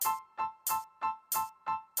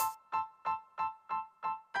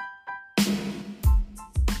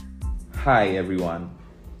Hi everyone,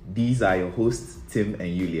 these are your hosts Tim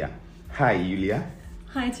and Yulia. Hi Yulia.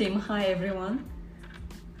 Hi Tim, hi everyone.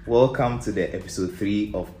 Welcome to the episode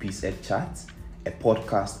 3 of Peace Ed Chat, a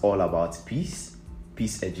podcast all about peace,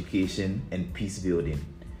 peace education and peace building.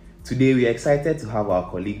 Today we are excited to have our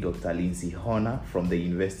colleague Dr Lindsey Horner from the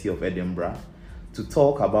University of Edinburgh to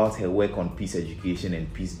talk about her work on peace education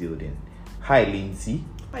and peace building. Hi Lindsey.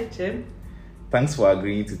 Hi Tim. Thanks for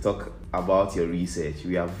agreeing to talk about your research.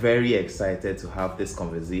 We are very excited to have this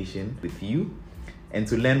conversation with you and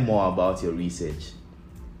to learn more about your research.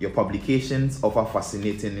 Your publications offer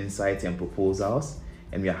fascinating insights and proposals,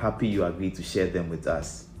 and we are happy you agreed to share them with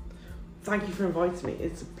us. Thank you for inviting me.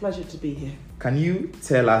 It's a pleasure to be here. Can you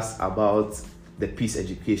tell us about the peace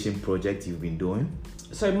education project you've been doing?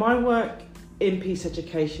 So my work in peace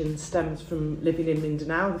education stems from living in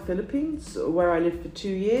Mindanao, the Philippines, where I lived for 2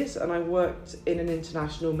 years, and I worked in an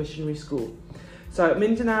international missionary school. So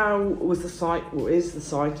Mindanao was the site, or is the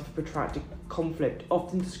site, of a protracted conflict,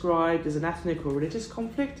 often described as an ethnic or religious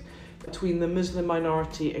conflict between the Muslim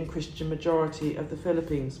minority and Christian majority of the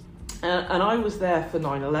Philippines. And I was there for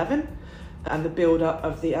 9/11 and the build-up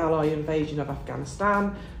of the Ally invasion of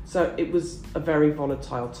Afghanistan, so it was a very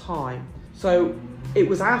volatile time. So it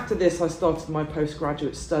was after this I started my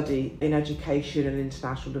postgraduate study in education and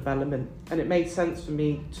international development, and it made sense for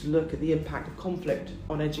me to look at the impact of conflict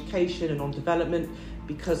on education and on development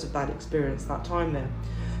because of that experience, that time there.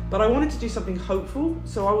 But I wanted to do something hopeful,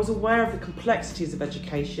 so I was aware of the complexities of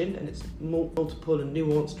education and its multiple and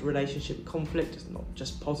nuanced relationship with conflict. It's not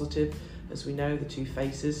just positive, as we know, the two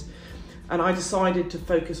faces. And I decided to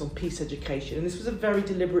focus on peace education, and this was a very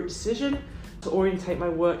deliberate decision to orientate my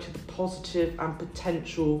work to the positive and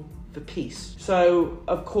potential for peace. So,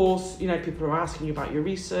 of course, people are asking you about your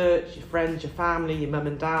research, your friends, your family, your mum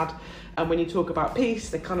and dad, and when you talk about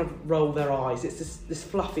peace, they kind of roll their eyes. It's this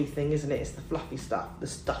fluffy thing, isn't it? It's the fluffy stuff, the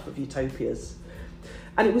stuff of utopias.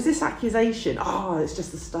 And it was this accusation, it's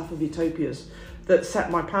just the stuff of utopias, that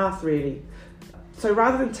set my path, really. So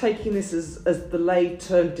rather than taking this as the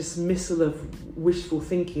lay-term dismissal of wishful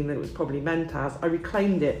thinking that it was probably meant as, I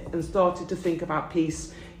reclaimed it and started to think about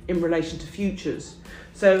peace in relation to futures.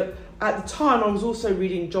 So at the time I was also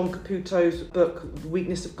reading John Caputo's book, The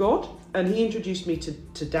Weakness of God, and he introduced me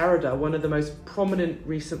to Derrida, one of the most prominent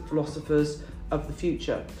recent philosophers of the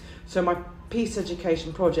future. So my peace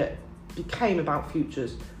education project became about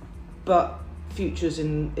futures, but futures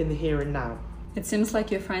in the here and now. It seems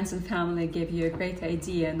like your friends and family gave you a great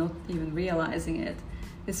idea, not even realizing it.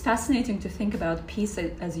 It's fascinating to think about peace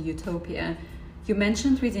as a utopia. You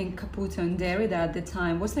mentioned reading Caputo and Derrida at the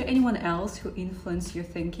time. Was there anyone else who influenced your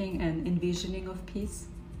thinking and envisioning of peace?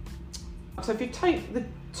 So if you take the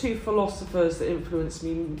two philosophers that influenced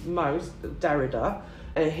me most, Derrida,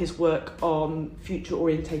 his work on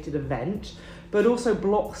future-orientated event, but also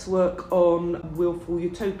Bloch's work on willful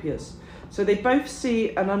utopias. So they both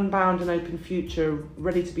see an unbound and open future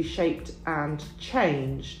ready to be shaped and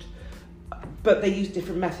changed, but they use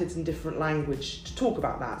different methods and different language to talk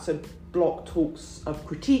about that. So Bloch talks of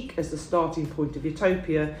critique as the starting point of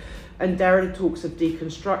utopia, and Derrida talks of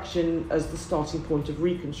deconstruction as the starting point of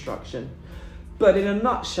reconstruction. But in a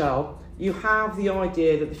nutshell, you have the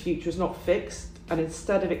idea that the future is not fixed, and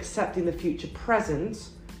instead of accepting the future present,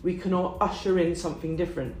 we can all usher in something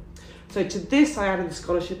different. So to this I added the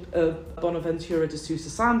scholarship of Bonaventura de Sousa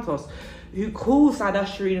Santos, who calls that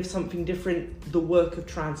ushering of something different the work of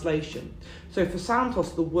translation. So for Santos,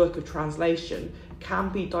 the work of translation can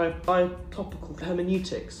be diatopical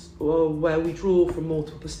hermeneutics, or where we draw from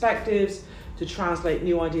multiple perspectives to translate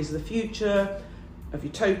new ideas of the future, of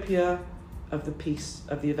utopia, of the peace,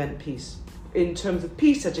 of the event peace. In terms of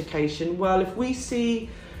peace education, well, if we see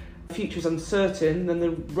the future is uncertain, then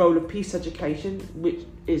the role of peace education, which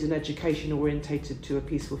is an education orientated to a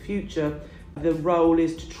peaceful future, the role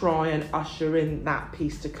is to try and usher in that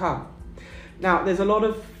peace to come. Now, there's a lot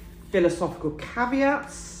of philosophical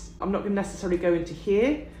caveats. I'm not going to necessarily go into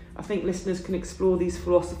here. I think listeners can explore these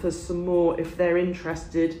philosophers some more if they're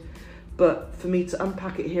interested. But for me to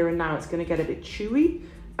unpack it here and now, it's going to get a bit chewy,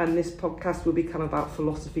 and this podcast will become about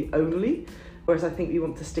philosophy only, whereas I think we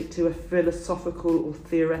want to stick to a philosophical or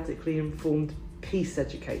theoretically informed peace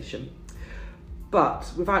education.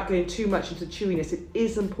 But without going too much into chewiness, it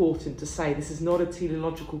is important to say this is not a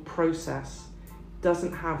teleological process. It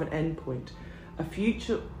doesn't have an endpoint. A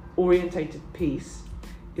future-orientated peace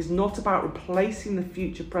is not about replacing the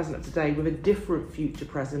future present of today with a different future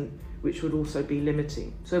present, which would also be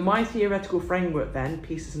limiting. So my theoretical framework then,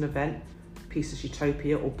 peace as an event, peace as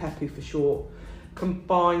utopia, or PEPU for short,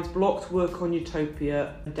 combines Bloch's work on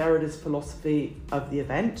utopia and Derrida's philosophy of the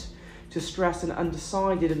event to stress an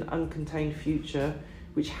undecided and uncontained future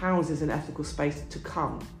which houses an ethical space to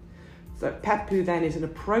come. So PEPU then is an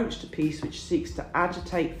approach to peace which seeks to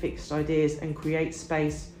agitate fixed ideas and create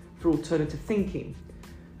space for alternative thinking.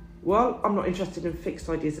 Well, I'm not interested in fixed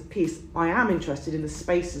ideas of peace. I am interested in the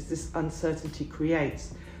spaces this uncertainty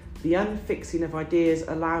creates. The unfixing of ideas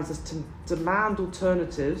allows us to demand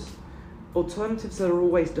alternatives that are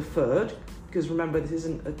always deferred, because remember, this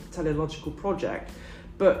isn't a teleological project,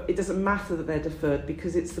 but it doesn't matter that they're deferred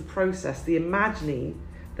because it's the process, the imagining,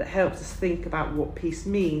 that helps us think about what peace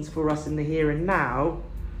means for us in the here and now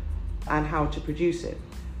and how to produce it.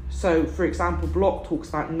 So, for example, Bloch talks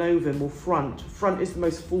about novum or front. Front is the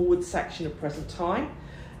most forward section of present time,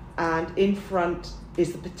 and in front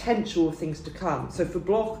is the potential of things to come. So for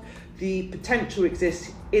Bloch, the potential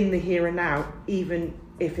exists in the here and now, even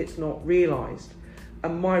if it's not realised.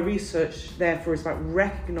 And my research, therefore, is about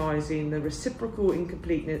recognising the reciprocal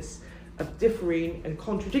incompleteness of differing and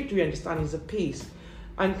contradictory understandings of peace,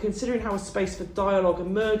 and considering how a space for dialogue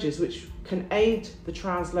emerges which can aid the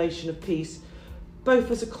translation of peace,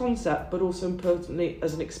 both as a concept but also importantly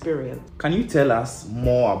as an experience. Can you tell us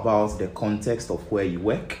more about the context of where you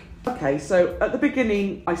work? Okay, so at the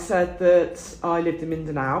beginning I said that I lived in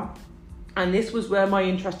Mindanao, and this was where my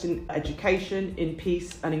interest in education, in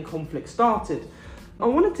peace and in conflict started. I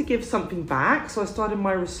wanted to give something back, so I started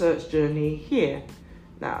my research journey here.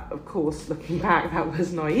 Now, of course, looking back, that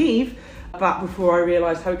was naive, but before I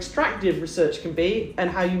realised how extractive research can be and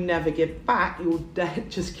how you never give back, your debt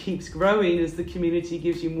just keeps growing as the community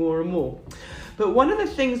gives you more and more. But one of the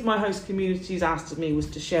things my host communities asked of me was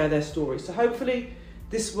to share their stories. So hopefully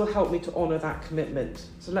this will help me to honour that commitment.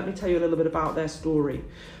 So let me tell you a little bit about their story.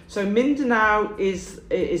 So Mindanao is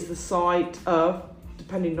the site of,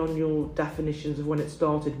 depending on your definitions of when it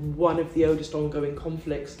started, one of the oldest ongoing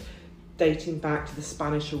conflicts dating back to the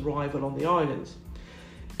Spanish arrival on the island.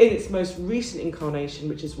 In its most recent incarnation,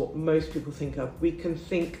 which is what most people think of, we can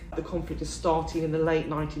think the conflict is starting in the late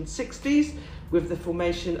 1960s with the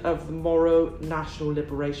formation of the Moro National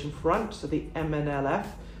Liberation Front, so the MNLF.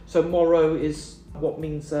 So Moro is what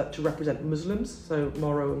means to represent Muslims, so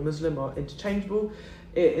Moro and Muslim are interchangeable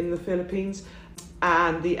in the Philippines.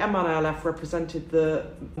 And the MNLF represented the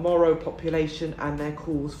Moro population and their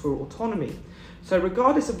calls for autonomy. So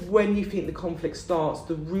regardless of when you think the conflict starts,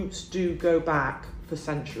 the roots do go back for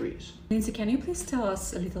centuries. Lindsey, can you please tell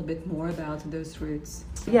us a little bit more about those roots?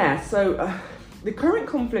 Yeah, so the current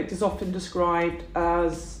conflict is often described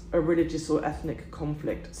as a religious or ethnic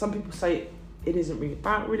conflict. Some people say it isn't really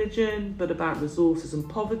about religion, but about resources and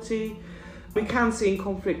poverty. We can see in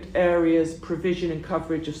conflict areas provision and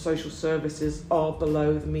coverage of social services are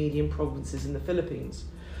below the median provinces in the Philippines.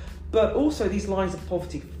 But also these lines of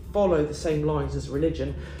poverty follow the same lines as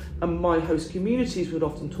religion, and my host communities would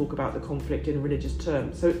often talk about the conflict in religious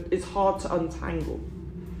terms, so it's hard to untangle.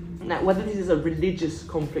 Now, whether this is a religious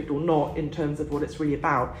conflict or not in terms of what it's really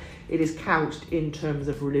about, it is couched in terms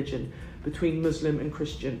of religion between Muslim and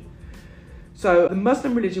Christian. So the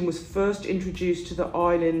Muslim religion was first introduced to the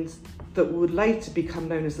islands that would later become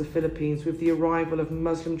known as the Philippines with the arrival of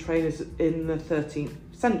Muslim traders in the 13th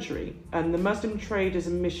century. And the Muslim traders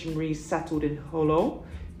and missionaries settled in Jolo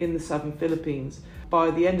in the southern Philippines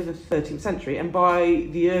by the end of the 13th century. And by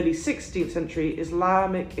the early 16th century,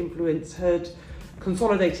 Islamic influence had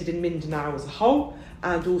consolidated in Mindanao as a whole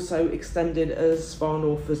and also extended as far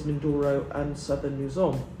north as Mindoro and southern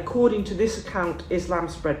Luzon. According to this account, Islam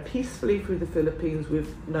spread peacefully through the Philippines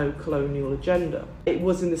with no colonial agenda. It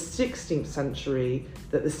was in the 16th century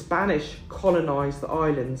that the Spanish colonised the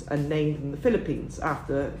islands and named them the Philippines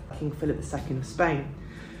after King Philip II of Spain.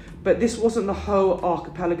 But this wasn't the whole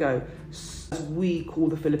archipelago, as we call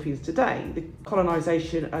the Philippines today. The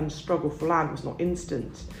colonisation and struggle for land was not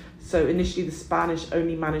instant. So initially the Spanish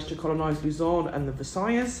only managed to colonise Luzon and the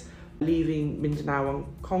Visayas, leaving Mindanao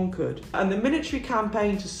unconquered. And the military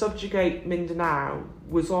campaign to subjugate Mindanao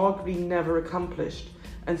was arguably never accomplished,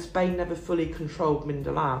 and Spain never fully controlled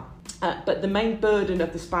Mindanao. But the main burden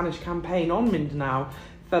of the Spanish campaign on Mindanao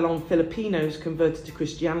fell on Filipinos converted to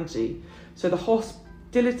Christianity. So the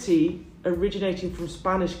hostility originating from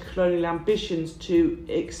Spanish colonial ambitions to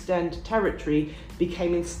extend territory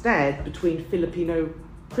became instead between Filipino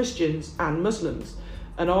Christians and Muslims,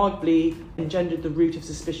 and arguably engendered the root of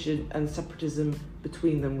suspicion and separatism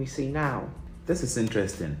between them we see now. This is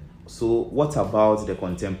interesting. So what about the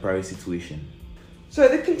contemporary situation? So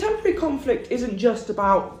the contemporary conflict isn't just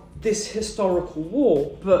about this historical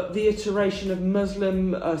war, but the iteration of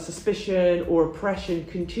Muslim suspicion or oppression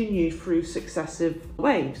continued through successive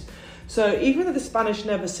waves. So even though the Spanish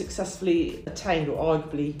never successfully attained, or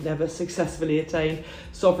arguably never successfully attained,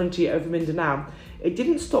 sovereignty over Mindanao, it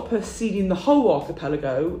didn't stop her ceding the whole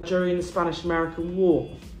archipelago during the Spanish-American War.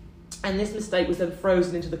 And this mistake was then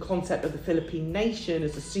frozen into the concept of the Philippine nation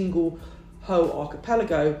as a single whole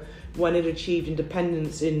archipelago when it achieved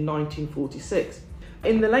independence in 1946.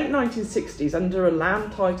 In the late 1960s, under a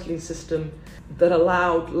land titling system that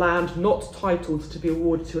allowed land not titled to be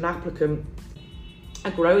awarded to an applicant, a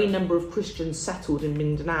growing number of Christians settled in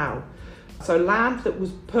Mindanao. So land that was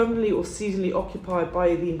permanently or seasonally occupied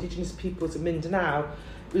by the indigenous peoples of Mindanao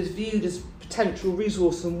was viewed as potential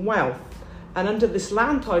resource and wealth, and under this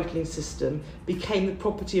land titling system became the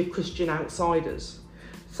property of Christian outsiders.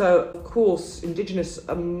 So, of course, indigenous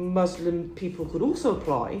and Muslim people could also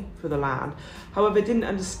apply for the land, however, didn't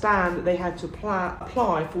understand that they had to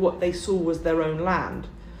apply for what they saw was their own land.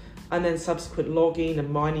 And then subsequent logging and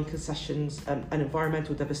mining concessions and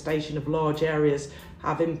environmental devastation of large areas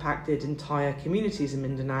have impacted entire communities in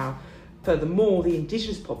Mindanao. Furthermore, the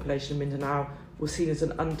indigenous population of Mindanao was seen as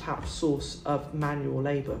an untapped source of manual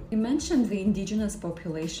labour. You mentioned the indigenous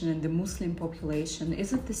population and the Muslim population.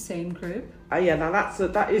 Is it the same group? Yeah, now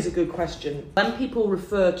that is a good question. When people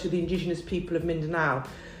refer to the indigenous people of Mindanao,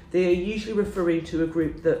 they are usually referring to a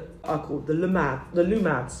group that are called the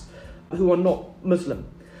Lumads, who are not Muslim.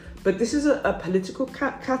 But this is a political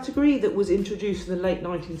category that was introduced in the late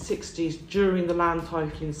 1960s during the land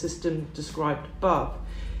titling system described above.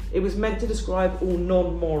 It was meant to describe all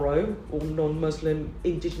non-Moro or non-Muslim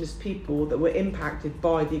indigenous people that were impacted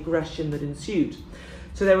by the aggression that ensued.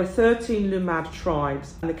 So there were 13 Lumad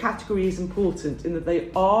tribes, and the category is important in that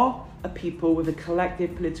they are a people with a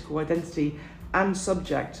collective political identity and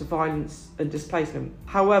subject to violence and displacement.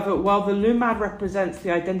 However, while the Lumad represents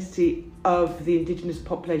the identity of the indigenous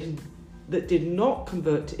population that did not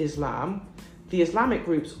convert to Islam, the Islamic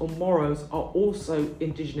groups or Moros are also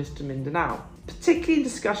indigenous to Mindanao. Particularly in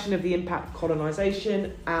discussion of the impact of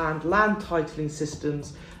colonisation and land titling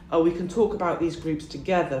systems, we can talk about these groups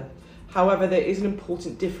together. However, there is an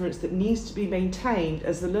important difference that needs to be maintained,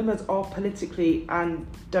 as the Lumads are politically and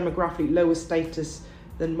demographically lower status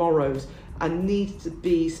than Moros and need to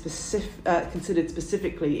be considered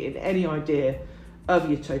specifically in any idea of a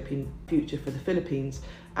utopian future for the Philippines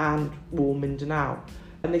and or Mindanao.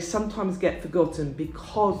 And they sometimes get forgotten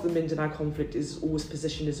because the Mindanao conflict is always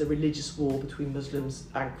positioned as a religious war between Muslims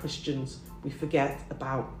and Christians. We forget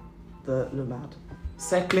about the Lumad.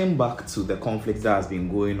 Circling back to the conflict that has been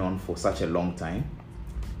going on for such a long time,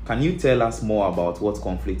 can you tell us more about what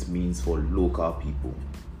conflict means for local people?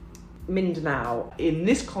 Mindanao. In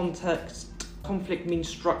this context, conflict means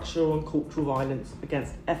structural and cultural violence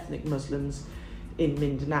against ethnic Muslims in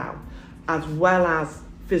Mindanao, as well as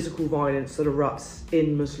physical violence that erupts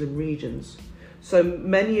in Muslim regions. So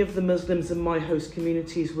many of the Muslims in my host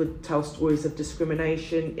communities would tell stories of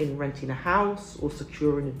discrimination in renting a house or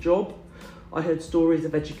securing a job. I heard stories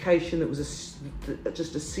of education that was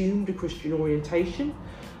just assumed a Christian orientation,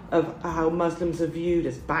 of how Muslims are viewed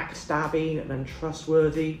as backstabbing and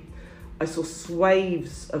untrustworthy. I saw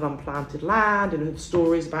swathes of unplanted land and heard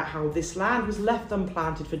stories about how this land was left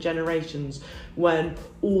unplanted for generations when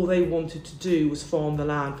all they wanted to do was farm the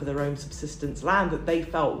land for their own subsistence, land that they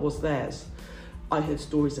felt was theirs. I heard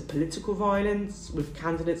stories of political violence, with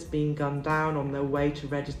candidates being gunned down on their way to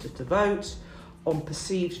register to vote, on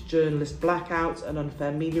perceived journalist blackouts and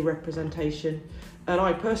unfair media representation, and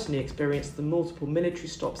I personally experienced the multiple military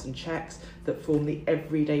stops and checks that form the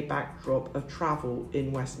everyday backdrop of travel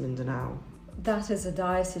in West Mindanao. That is a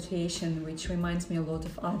dire situation, which reminds me a lot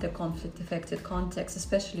of other conflict-affected contexts,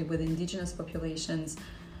 especially with indigenous populations.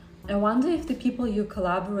 I wonder if the people you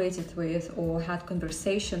collaborated with or had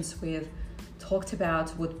conversations with talked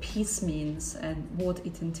about what peace means and what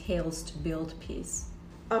it entails to build peace.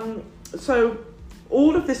 So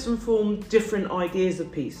all of this informed different ideas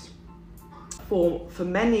of peace. For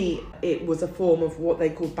many, it was a form of what they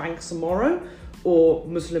called Bangsamoro, or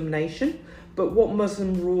Muslim nation. But what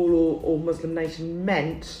Muslim rule or Muslim nation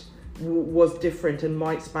meant was different and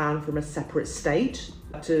might span from a separate state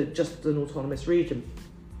to just an autonomous region.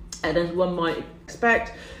 And as one might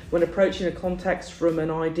expect, when approaching a context from an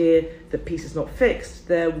idea that peace is not fixed,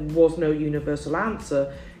 there was no universal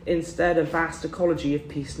answer, instead a vast ecology of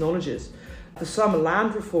peace knowledges. For some,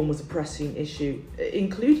 land reform was a pressing issue,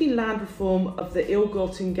 including land reform of the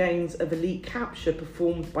ill-gotten gains of elite capture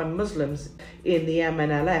performed by Muslims in the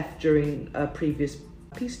MNLF during a previous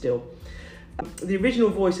peace deal. The original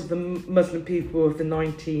voice of the Muslim people of the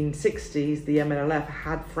 1960s, the MNLF,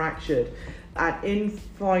 had fractured, and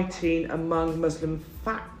infighting among Muslim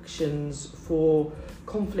factions for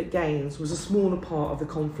conflict gains was a smaller part of the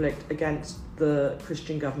conflict against the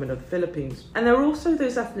Christian government of the Philippines. And there were also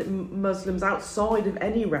those ethnic Muslims outside of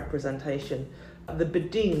any representation, the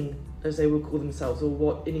Beding, as they would call themselves, or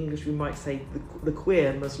what in English we might say the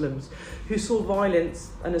queer Muslims, who saw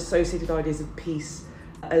violence and associated ideas of peace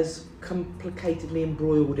as complicatedly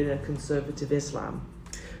embroiled in a conservative Islam.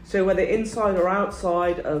 So whether inside or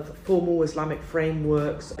outside of formal Islamic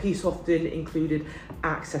frameworks, peace often included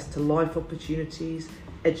access to life opportunities,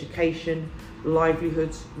 education,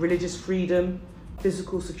 livelihoods, religious freedom,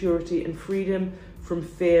 physical security and freedom from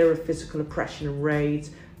fear of physical oppression and raids,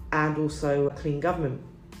 and also a clean government.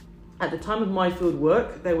 At the time of my field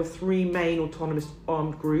work, there were 3 main autonomous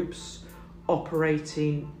armed groups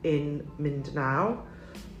operating in Mindanao,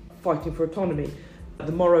 fighting for autonomy.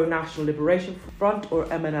 The Moro National Liberation Front, or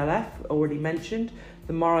MNLF, already mentioned,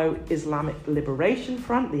 the Moro Islamic Liberation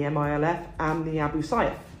Front, the MILF, and the Abu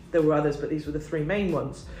Sayyaf. There were others, but these were the 3 main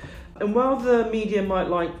ones. And while the media might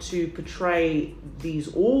like to portray these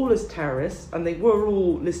all as terrorists, and they were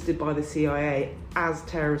all listed by the CIA as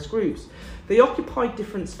terrorist groups, they occupied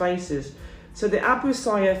different spaces. So the Abu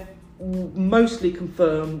Sayyaf mostly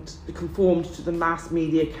conformed to the mass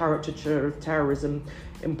media caricature of terrorism,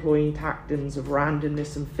 employing tactics of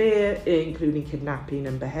randomness and fear, including kidnapping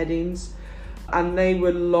and beheadings. And they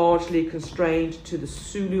were largely constrained to the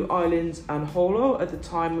Sulu Islands and Holo at the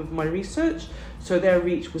time of my research, so their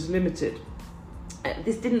reach was limited.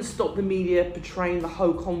 This didn't stop the media portraying the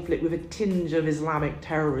whole conflict with a tinge of Islamic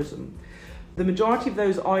terrorism. The majority of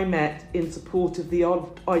those I met in support of the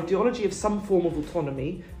ideology of some form of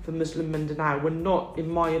autonomy for Muslim Mindanao were not, in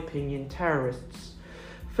my opinion, terrorists.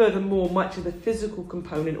 Furthermore, much of the physical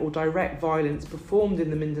component or direct violence performed in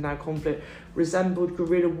the Mindanao conflict resembled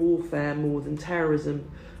guerrilla warfare more than terrorism.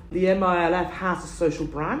 The MILF has a social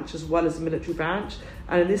branch as well as a military branch,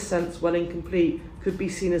 and in this sense, while incomplete, could be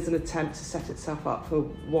seen as an attempt to set itself up for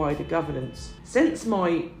wider governance. Since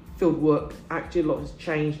my fieldwork, actually a lot has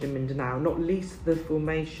changed in Mindanao, not least the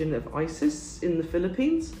formation of ISIS in the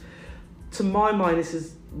Philippines. To my mind, this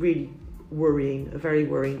is really worrying, a very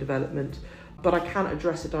worrying development. But I can't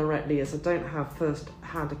address it directly as I don't have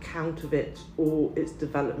first-hand account of it or its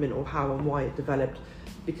development or how and why it developed,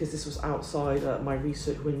 because this was outside my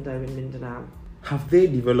research window in Mindanao. Have they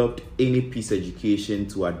developed any peace education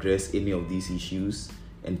to address any of these issues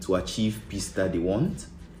and to achieve peace that they want?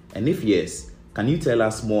 And if yes, can you tell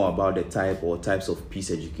us more about the type or types of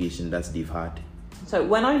peace education that they've had? So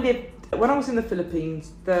when I was in the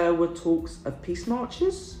Philippines, there were talks of peace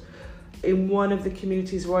marches. In one of the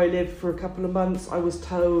communities where I lived for a couple of months, I was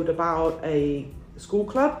told about a school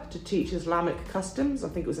club to teach Islamic customs. I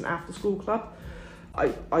think it was an after-school club.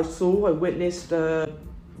 I witnessed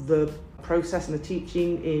the process and the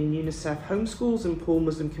teaching in UNICEF homeschools in poor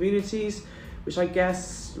Muslim communities, which I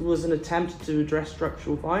guess was an attempt to address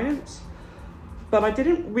structural violence. But I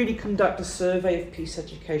didn't really conduct a survey of peace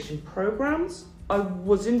education programs. I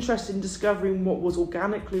was interested in discovering what was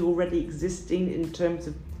organically already existing in terms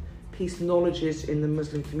of peace knowledges in the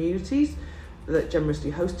Muslim communities that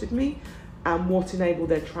generously hosted me, and what enabled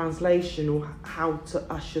their translation or how to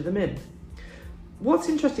usher them in. What's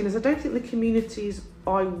interesting is I don't think the communities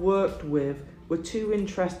I worked with were too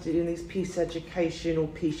interested in these peace education or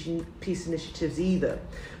peace initiatives either.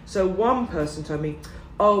 So one person told me,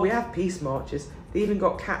 oh, we have peace marches. They even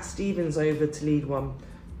got Cat Stevens over to lead one.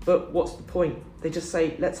 But what's the point? They just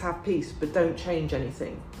say, let's have peace, but don't change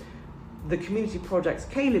anything. The community projects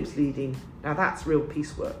Caleb's leading, now that's real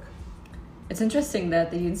peace work. It's interesting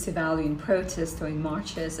that they didn't see value in protests or in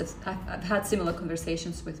marches. I've had similar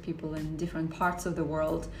conversations with people in different parts of the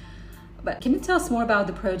world. But can you tell us more about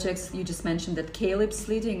the projects you just mentioned that Caleb's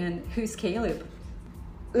leading, and who's Caleb?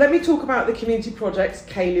 Let me talk about the community projects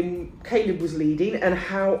Caleb was leading and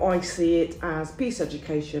how I see it as peace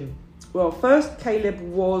education. Well, first, Caleb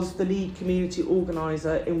was the lead community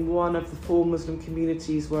organiser in one of the 4 Muslim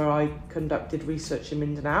communities where I conducted research in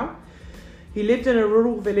Mindanao. He lived in a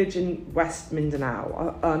rural village in West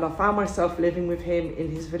Mindanao, and I found myself living with him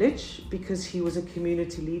in his village because he was a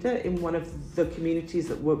community leader in one of the communities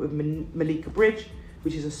that work with Malika Bridge,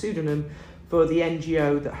 which is a pseudonym for the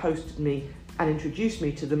NGO that hosted me and introduced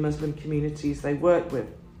me to the Muslim communities they work with.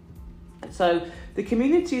 So the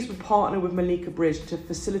communities would partner with Malika Bridge to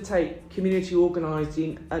facilitate community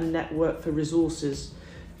organising and network for resources.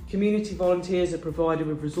 Community volunteers are provided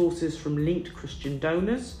with resources from linked Christian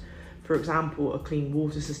donors, for example, a clean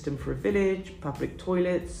water system for a village, public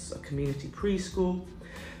toilets, a community preschool.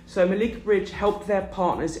 So Malika Bridge helped their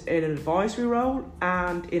partners in an advisory role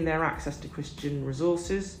and in their access to Christian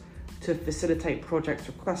resources to facilitate projects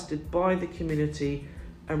requested by the community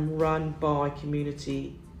and run by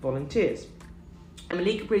community volunteers. And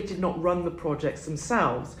Malika Bridge did not run the projects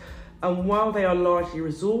themselves, and while they are largely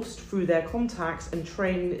resourced through their contacts and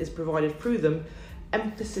training is provided through them,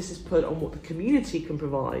 emphasis is put on what the community can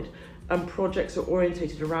provide, and projects are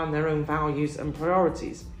orientated around their own values and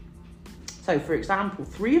priorities. So, for example,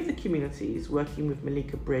 3 of the communities working with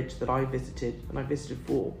Malika Bridge that I visited, and I visited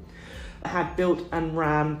 4, had built and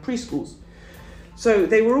ran preschools. So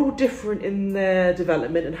they were all different in their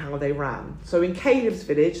development and how they ran. So in Caleb's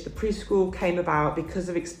village, the preschool came about because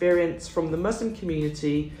of experience from the Muslim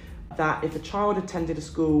community that if a child attended a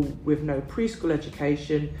school with no preschool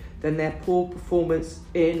education, then their poor performance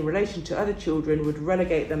in relation to other children would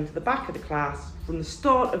relegate them to the back of the class from the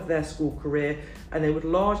start of their school career, and they would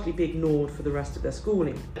largely be ignored for the rest of their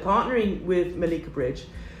schooling. Partnering with Malika Bridge,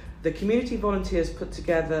 the community volunteers put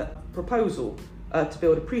together a proposal to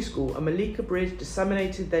build a preschool, and Malika Bridge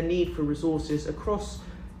disseminated their need for resources across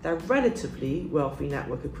their relatively wealthy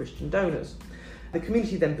network of Christian donors. The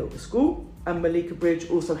community then built the school, and Malika Bridge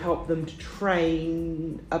also helped them to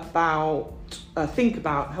help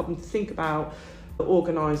them to think about the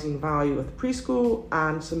organising value of the preschool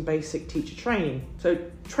and some basic teacher training. So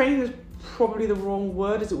training is probably the wrong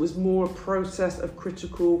word, as it was more a process of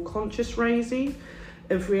critical conscious raising.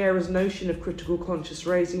 And Freira's notion of critical conscious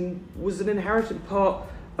raising was an inherent part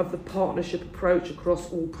of the partnership approach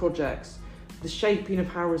across all projects, the shaping of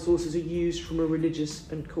how resources are used from a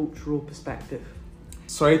religious and cultural perspective.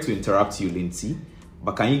 Sorry to interrupt you, Lindsey,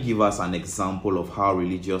 but can you give us an example of how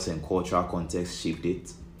religious and cultural context shaped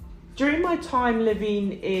it? During my time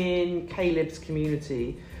living in Caleb's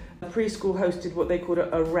community, the preschool hosted what they called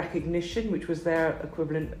a recognition, which was their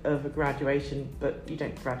equivalent of a graduation, but you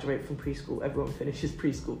don't graduate from preschool, everyone finishes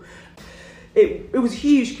preschool. It was a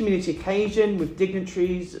huge community occasion with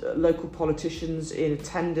dignitaries, local politicians in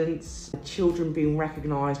attendance, children being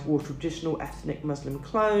recognised wore traditional ethnic Muslim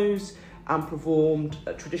clothes and performed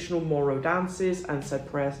traditional Moro dances and said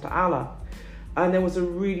prayers to Allah. And there was a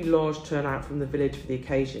really large turnout from the village for the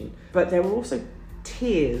occasion. But there were also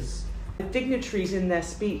tears. The dignitaries in their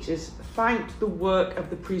speeches thanked the work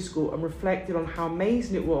of the preschool and reflected on how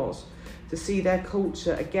amazing it was to see their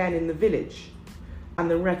culture again in the village and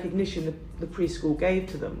the recognition the preschool gave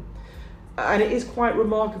to them. And it is quite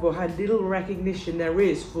remarkable how little recognition there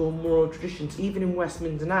is for Moro traditions, even in West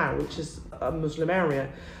Mindanao, which is a Muslim area.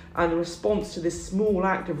 And the response to this small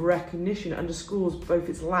act of recognition underscores both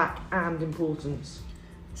its lack and importance.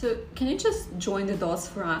 So can you just join the dots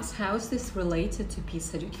for us? How is this related to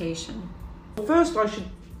peace education? First, I should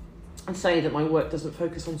say that my work doesn't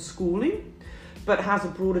focus on schooling, but has a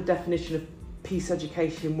broader definition of peace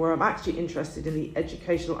education, where I'm actually interested in the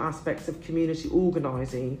educational aspects of community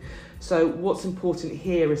organising. So what's important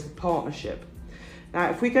here is the partnership. Now,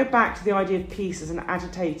 if we go back to the idea of peace as an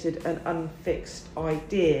agitated and unfixed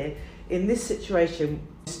idea, in this situation,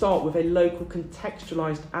 we start with a local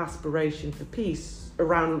contextualised aspiration for peace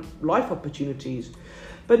around life opportunities,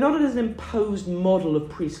 but not as an imposed model of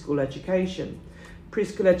preschool education.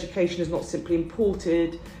 Preschool education is not simply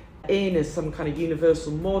imported in as some kind of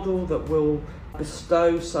universal model that will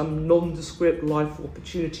bestow some nondescript life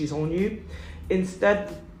opportunities on you.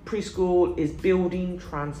 Instead, preschool is building,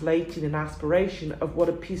 translating an aspiration of what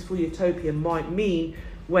a peaceful utopia might mean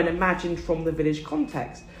when imagined from the village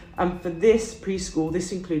context. And for this preschool,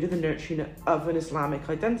 this included the nurturing of an Islamic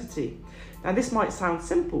identity. Now, this might sound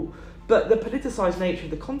simple, but the politicised nature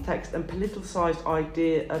of the context and politicised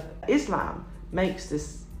idea of Islam makes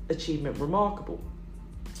this achievement remarkable.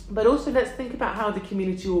 But also, let's think about how the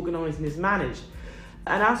community organising is managed.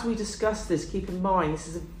 And as we discuss this, keep in mind this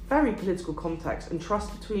is a very political context, and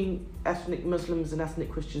trust between ethnic Muslims and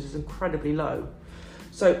ethnic Christians is incredibly low.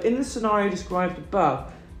 So in the scenario described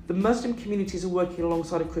above, the Muslim communities are working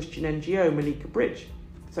alongside a Christian NGO, Malika Bridge.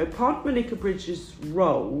 So part of Malika Bridge's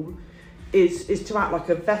role is to act like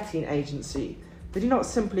a vetting agency. They do not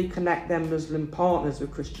simply connect their Muslim partners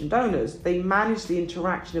with Christian donors, they manage the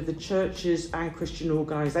interaction of the churches and Christian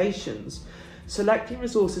organisations, selecting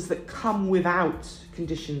resources that come without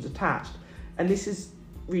conditions attached. And this is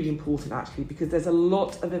really important actually, because there's a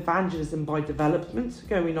lot of evangelism by development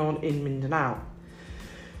going on in Mindanao.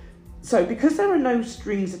 So because there are no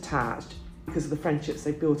strings attached, because of the friendships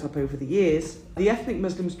they've built up over the years, the ethnic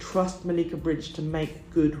Muslims trust Malika Bridge to make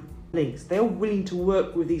good links. They are willing to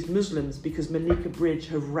work with these Muslims because Malika Bridge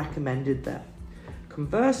have recommended them.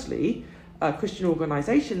 Conversely, Christian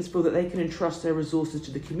organisations feel that they can entrust their resources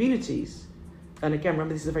to the communities. And again,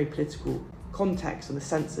 remember, this is a very political context, and the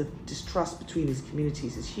sense of distrust between these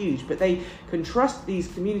communities is huge. But they can trust these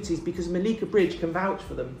communities because Malika Bridge can vouch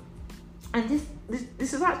for them. And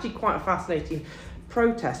this is actually quite a fascinating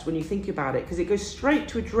protest when you think about it, because it goes straight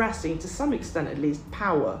to addressing, to some extent at least,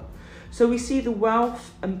 power. So we see the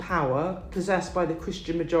wealth and power possessed by the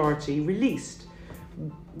Christian majority released,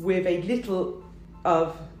 with a little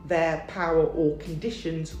of their power or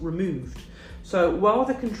conditions removed. So while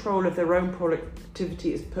the control of their own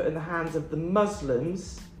productivity is put in the hands of the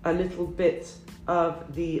Muslims, a little bit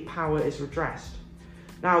of the power is redressed.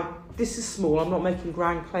 Now, this is small, I'm not making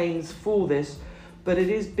grand claims for this, but it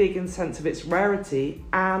is big in sense of its rarity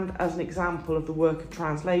and as an example of the work of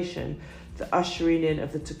translation, the ushering in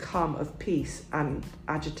of the to come of peace and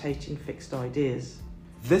agitating fixed ideas.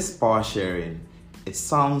 This power sharing, it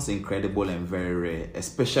sounds incredible and very rare,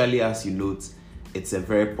 especially as you note it's a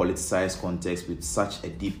very politicized context with such a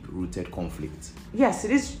deep-rooted conflict. Yes,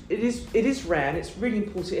 it is rare and it's really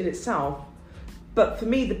important in itself. But for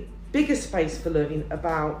me, the biggest space for learning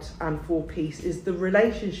about and for peace is the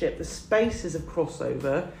relationship, the spaces of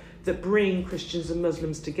crossover that bring Christians and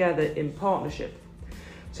Muslims together in partnership.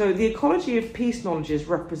 So the ecology of peace knowledges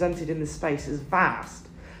represented in this space is vast.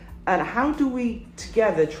 And how do we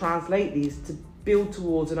together translate these to build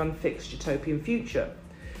towards an unfixed utopian future?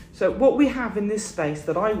 So what we have in this space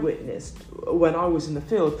that I witnessed when I was in the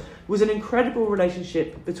field was an incredible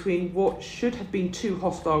relationship between what should have been two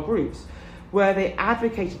hostile groups, where they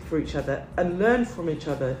advocated for each other and learned from each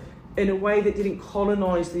other in a way that didn't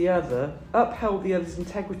colonise the other, upheld the other's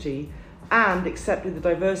integrity, and accepted the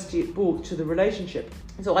diversity it brought to the relationship.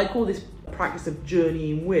 So I call this practice of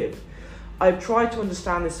journeying with. I've tried to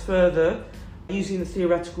understand this further using the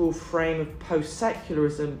theoretical frame of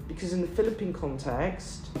post-secularism, because in the Philippine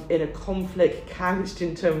context, in a conflict couched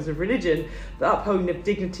in terms of religion, the upholding of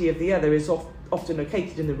dignity of the other is often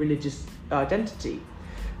located in the religious identity.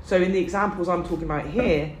 So in the examples I'm talking about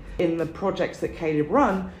here, in the projects that Caleb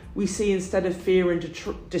run, we see instead of fear and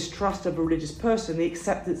distrust of a religious person, the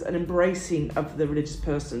acceptance and embracing of the religious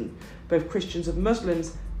person, both Christians of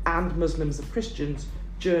Muslims and Muslims of Christians,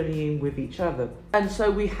 journeying with each other. And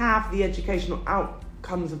so we have the educational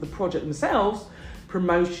outcomes of the project themselves,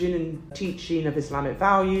 promotion and teaching of Islamic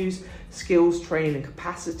values, skills training and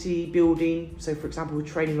capacity building. So for example, we're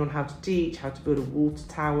training on how to teach, how to build a water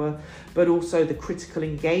tower, but also the critical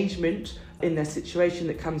engagement in their situation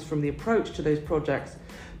that comes from the approach to those projects.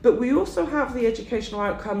 But we also have the educational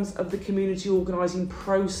outcomes of the community organising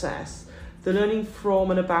process, the learning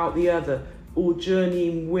from and about the other, or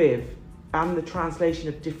journeying with, and the translation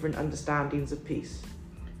of different understandings of peace.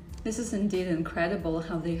 This is indeed incredible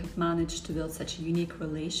how they have managed to build such a unique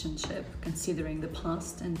relationship, considering the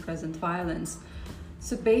past and present violence.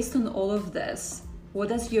 So based on all of this, what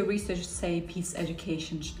does your research say peace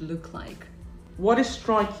education should look like? What is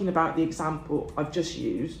striking about the example I've just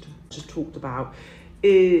talked about,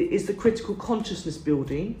 is the critical consciousness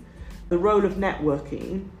building, the role of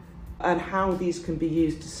networking, and how these can be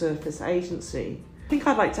used to surface agency. I think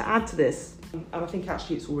I'd like to add to this, and I think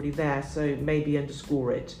actually it's already there, so maybe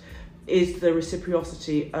underscore it, is the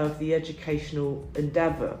reciprocity of the educational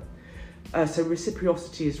endeavour. So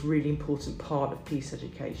reciprocity is a really important part of peace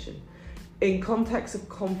education. In context of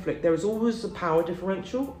conflict, there is always a power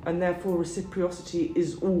differential, and therefore reciprocity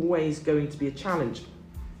is always going to be a challenge.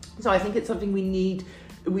 So I think it's something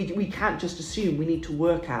we can't just assume, we need to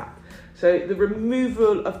work at. So the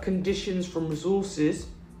removal of conditions from resources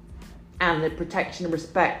and the protection and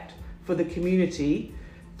respect for the community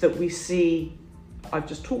that we see, I've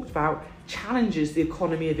just talked about, challenges the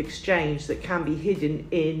economy of exchange that can be hidden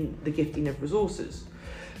in the gifting of resources.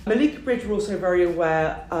 Malika Bridge were also very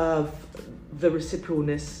aware of the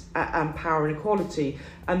reciprocalness and power inequality,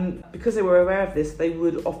 and because they were aware of this, they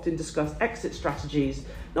would often discuss exit strategies,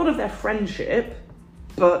 not of their friendship,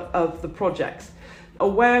 but of the projects,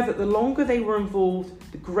 aware that the longer they were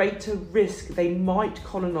involved, the greater risk they might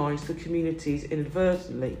colonise the communities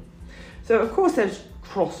inadvertently. So of course there's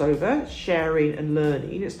crossover, sharing and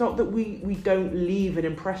learning. It's not that we don't leave an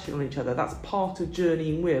impression on each other, that's part of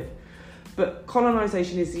journeying with. But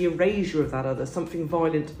colonisation is the erasure of that other, something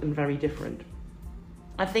violent and very different.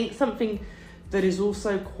 I think something that is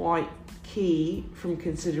also quite key from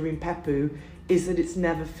considering PEPU is that it's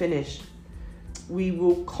never finished. We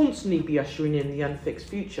will constantly be ushering in the unfixed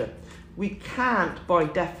future. We can't, by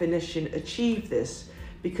definition, achieve this,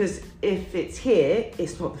 because if it's here,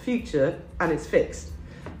 it's not the future and it's fixed.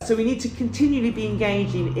 So we need to continually be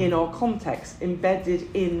engaging in our context,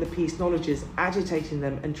 embedded in the peace knowledges, agitating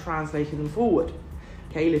them and translating them forward.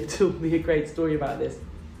 Caleb told me a great story about this.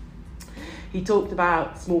 He talked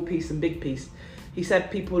about small peace and big peace. He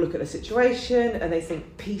said people look at the situation and they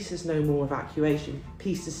think peace is no more evacuation.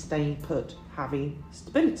 Peace is staying put, having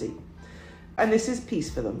stability. And this is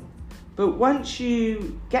peace for them. But once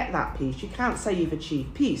you get that peace, you can't say you've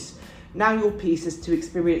achieved peace. Now your peace is to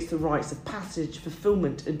experience the rites of passage,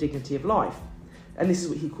 fulfilment and dignity of life. And this is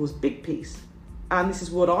what he calls big peace. And this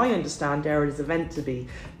is what I understand Derrida's event to be,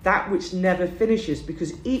 that which never finishes,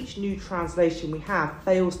 because each new translation we have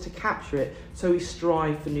fails to capture it, so we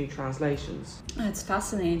strive for new translations. It's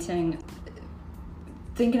fascinating.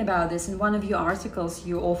 Thinking about this, in one of your articles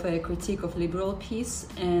you offer a critique of liberal peace,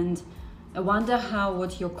 and I wonder how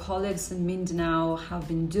what your colleagues in Mindanao have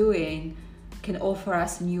been doing can offer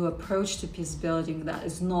us a new approach to peace building that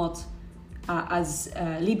is not as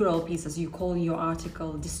liberal peace, as you call in your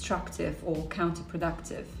article, destructive or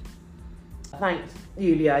counterproductive. Thanks,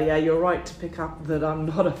 Julia. Yeah, you're right to pick up that I'm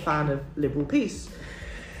not a fan of liberal peace.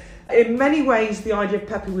 In many ways, the idea of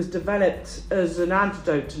PEPI was developed as an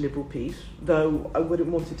antidote to liberal peace, though I wouldn't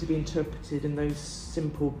want it to be interpreted in those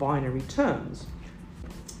simple binary terms.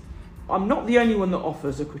 I'm not the only one that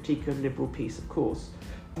offers a critique of liberal peace, of course.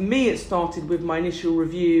 For me, it started with my initial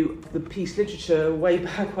review of the peace literature way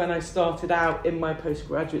back when I started out in my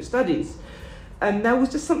postgraduate studies. And there was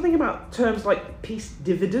just something about terms like peace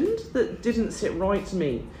dividend that didn't sit right to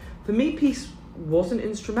me. For me, peace wasn't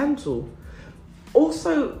instrumental.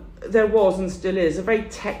 Also, there was and still is a very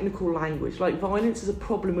technical language, like violence is a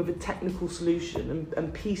problem with a technical solution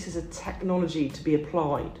and peace is a technology to be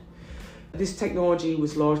applied. This technology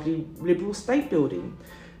was largely liberal state building,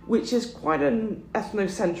 which is quite an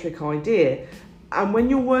ethnocentric idea. And when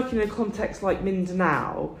you're working in a context like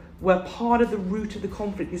Mindanao, where part of the root of the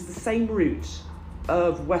conflict is the same root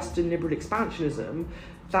of Western liberal expansionism,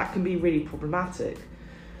 that can be really problematic.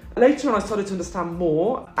 Later on, I started to understand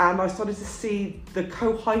more, and I started to see the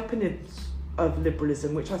co-hyponyms of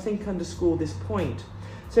liberalism, which I think underscore this point.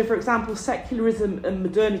 So, for example, secularism and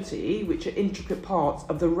modernity, which are intricate parts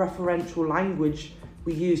of the referential language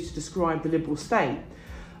we use to describe the liberal state,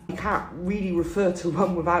 you can't really refer to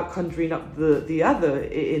one without conjuring up the other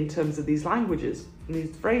in terms of these languages and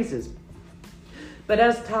these phrases. But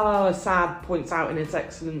as Talal Assad points out in his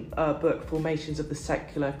excellent book, Formations of the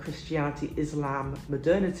Secular Christianity, Islam,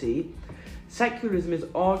 Modernity, secularism is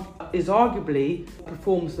arguably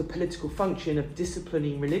performs the political function of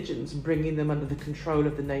disciplining religions and bringing them under the control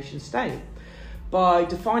of the nation state. By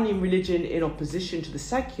defining religion in opposition to the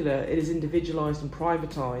secular, it is individualised and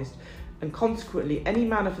privatised, and consequently any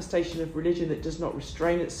manifestation of religion that does not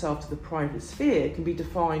restrain itself to the private sphere can be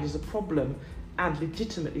defined as a problem and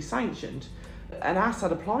legitimately sanctioned. And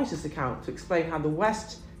Assad applies this account to explain how the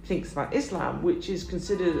West thinks about Islam, which is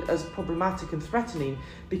considered as problematic and threatening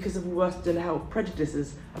because of Western-held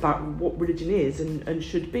prejudices about what religion is and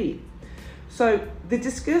should be. So the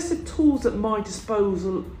discursive tools at my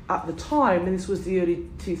disposal at the time, and this was the early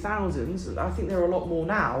 2000s, I think there are a lot more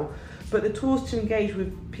now, but the tools to engage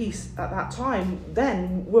with peace at that time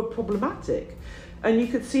then were problematic. And you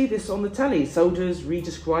could see this on the telly, soldiers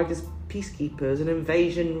redescribed as peacekeepers, an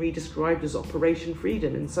invasion redescribed as Operation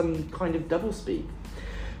Freedom in some kind of doublespeak.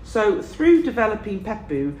 So through developing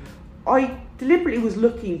PEPU, I deliberately was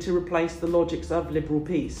looking to replace the logics of liberal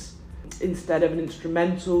peace. Instead of an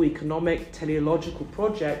instrumental, economic, teleological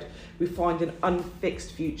project, we find an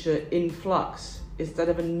unfixed future in flux. Instead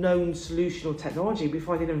of a known solution or technology, we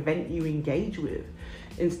find an event you engage with.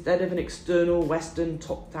 Instead of an external Western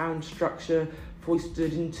top-down structure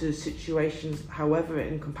foisted into situations, however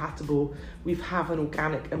incompatible, we have an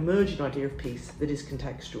organic, emerging idea of peace that is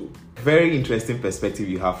contextual. Very interesting perspective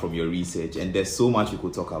you have from your research, and there's so much we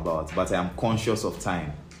could talk about, but I am conscious of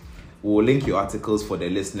time. We will link your articles for the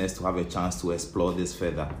listeners to have a chance to explore this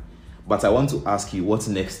further. But I want to ask you, what's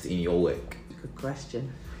next in your work? Good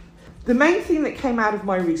question. The main thing that came out of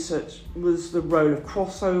my research was the role of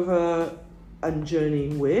crossover and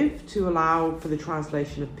journeying with to allow for the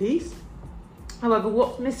translation of peace. However,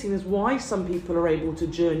 what's missing is why some people are able to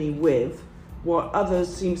journey with, while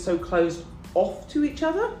others seem so closed off to each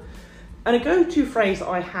other. And a go-to phrase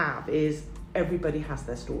I have is, everybody has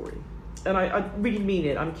their story. And I really mean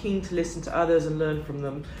it. I'm keen to listen to others and learn from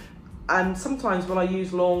them. And sometimes when I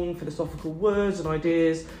use long philosophical words and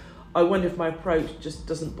ideas, I wonder if my approach just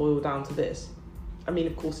doesn't boil down to this. I mean,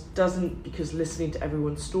 of course, it doesn't, because listening to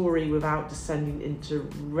everyone's story without descending into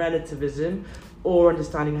relativism or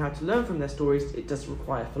understanding how to learn from their stories, it does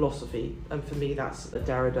require philosophy. And for me, that's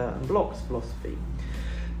Derrida and Bloch's philosophy.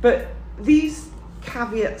 But these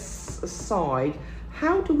caveats aside,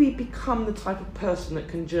 how do we become the type of person that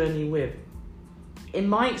can journey with? In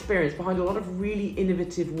my experience, behind a lot of really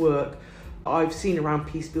innovative work I've seen around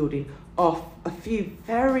peace building are a few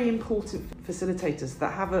very important facilitators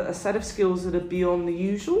that have a set of skills that are beyond the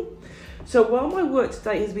usual. So while my work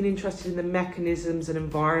today has been interested in the mechanisms and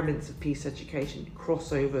environments of peace education,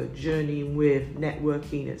 crossover, journeying with,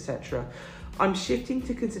 networking, etc., I'm shifting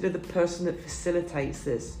to consider the person that facilitates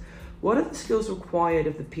this. What are the skills required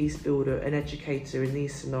of the peace builder and educator in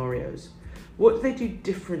these scenarios? What do they do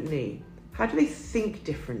differently? How do they think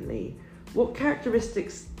differently? What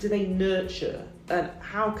characteristics do they nurture? And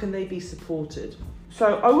how can they be supported?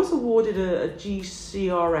 So I was awarded a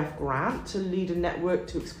GCRF grant to lead a network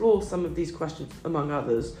to explore some of these questions, among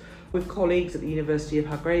others, with colleagues at the University of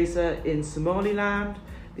Hargeisa in Somaliland,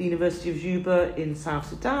 the University of Juba in South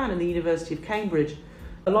Sudan, and the University of Cambridge,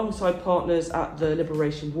 alongside partners at the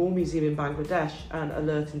Liberation War Museum in Bangladesh and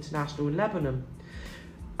Alert International in Lebanon.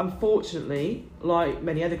 Unfortunately, like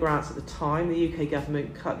many other grants at the time, the UK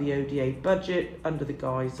government cut the ODA budget under the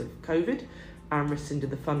guise of COVID and rescinded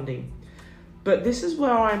the funding. But this is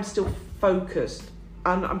where I am still focused,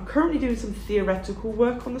 and I'm currently doing some theoretical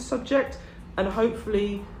work on the subject, and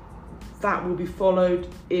hopefully that will be followed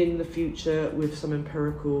in the future with some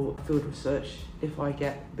empirical field research if I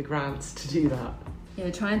get the grants to do that.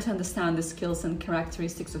 Yeah, trying to understand the skills and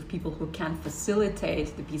characteristics of people who can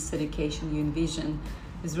facilitate the peace education you envision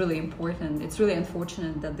is really important. It's really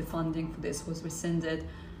unfortunate that the funding for this was rescinded.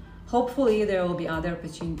 Hopefully there will be other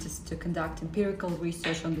opportunities to conduct empirical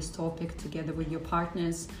research on this topic together with your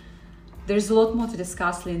partners. There's a lot more to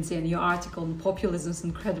discuss, Lindsey, and your article on populism is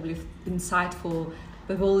incredibly insightful,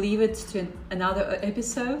 but we'll leave it to another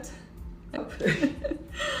episode.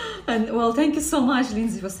 And well, thank you so much,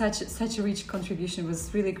 Lindsey, for such a rich contribution. It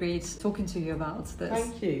was really great talking to you about this.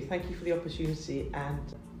 Thank you for the opportunity, and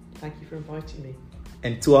thank you for inviting me.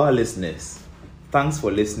 And to our listeners, thanks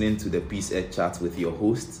for listening to the Peace Ed Chat with your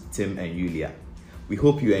hosts, Tim and Yulia. We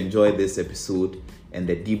hope you enjoyed this episode and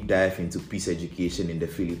the deep dive into peace education in the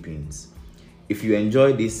Philippines. If you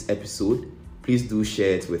enjoyed this episode, please do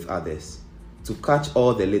share it with others. To catch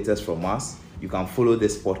all the latest from us, you can follow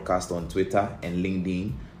this podcast on Twitter and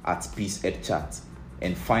LinkedIn at Peace Ed Chat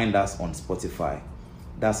and find us on Spotify.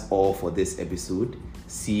 That's all for this episode.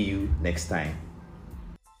 See you next time.